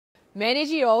Many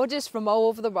geologists from all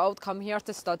over the world come here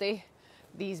to study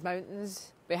these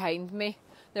mountains behind me.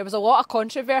 There was a lot of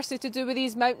controversy to do with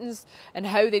these mountains and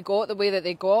how they got the way that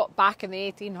they got back in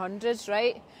the 1800s,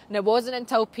 right? And it wasn't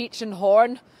until Peach and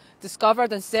Horn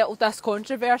discovered and settled this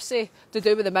controversy to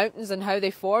do with the mountains and how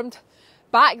they formed.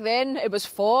 Back then, it was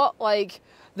thought like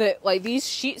these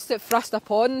sheets that thrust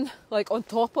upon, like on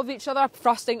top of each other,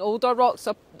 thrusting older rocks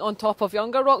up on top of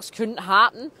younger rocks, couldn't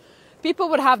happen. People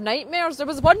would have nightmares. There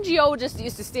was one geologist that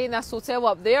used to stay in this hotel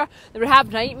up there. They would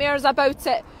have nightmares about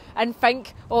it and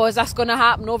think, oh, is this going to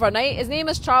happen overnight? His name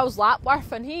is Charles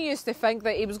Lapworth, and he used to think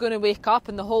that he was going to wake up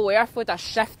and the whole earth would have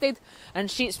shifted and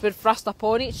sheets would thrust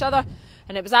upon each other.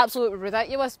 And it was absolutely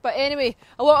ridiculous. But anyway,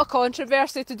 a lot of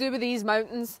controversy to do with these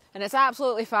mountains, and it's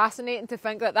absolutely fascinating to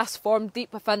think that this formed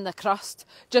deep within the crust,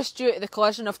 just due to the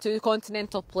collision of two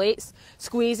continental plates,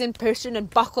 squeezing, pushing and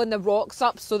buckling the rocks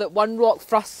up so that one rock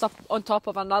thrusts up on top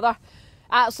of another.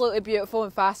 Absolutely beautiful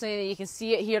and fascinating. You can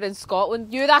see it here in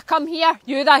Scotland. You there, come here.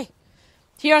 You there.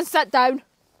 Here and sit down.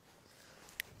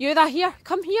 You there, here.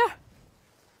 Come here.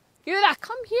 You there,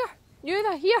 come here. You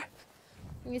there, here.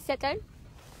 Can you sit down?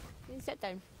 You sit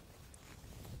down.